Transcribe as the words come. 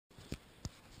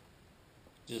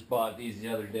Just bought these the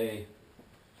other day.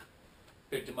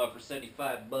 Picked them up for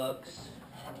 75 bucks.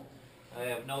 I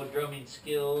have no drumming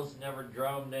skills, never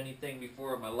drummed anything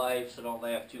before in my life, so don't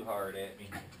laugh too hard at me.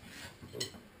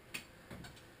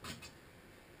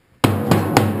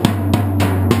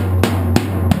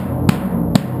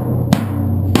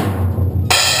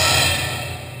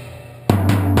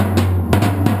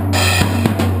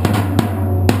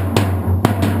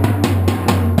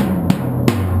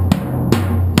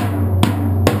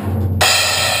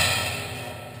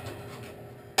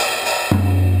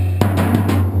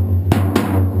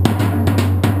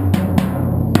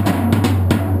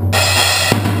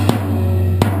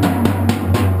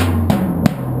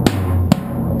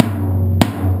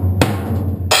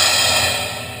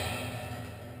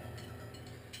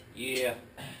 Yeah,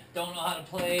 don't know how to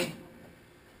play.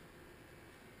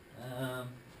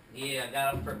 Yeah, I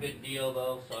got them for a good deal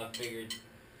though, so I figured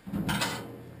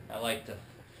I like to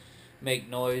make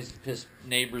noise, piss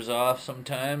neighbors off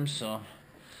sometimes. So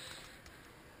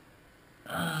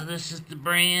this is the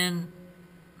brand.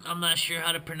 I'm not sure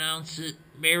how to pronounce it.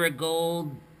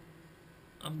 Marigold,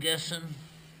 I'm guessing.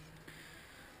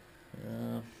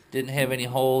 Didn't have any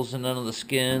holes in none of the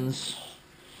skins.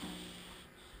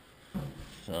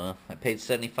 So I paid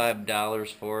 $75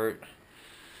 for it.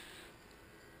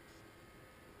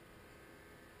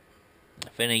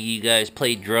 If any of you guys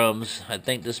play drums, I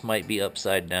think this might be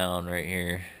upside down right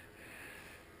here.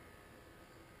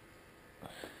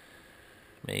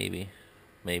 Maybe.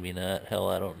 Maybe not. Hell,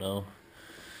 I don't know.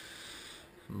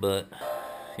 But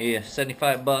yeah,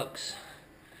 75 bucks.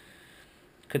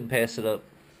 Couldn't pass it up.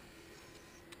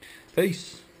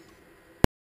 Peace.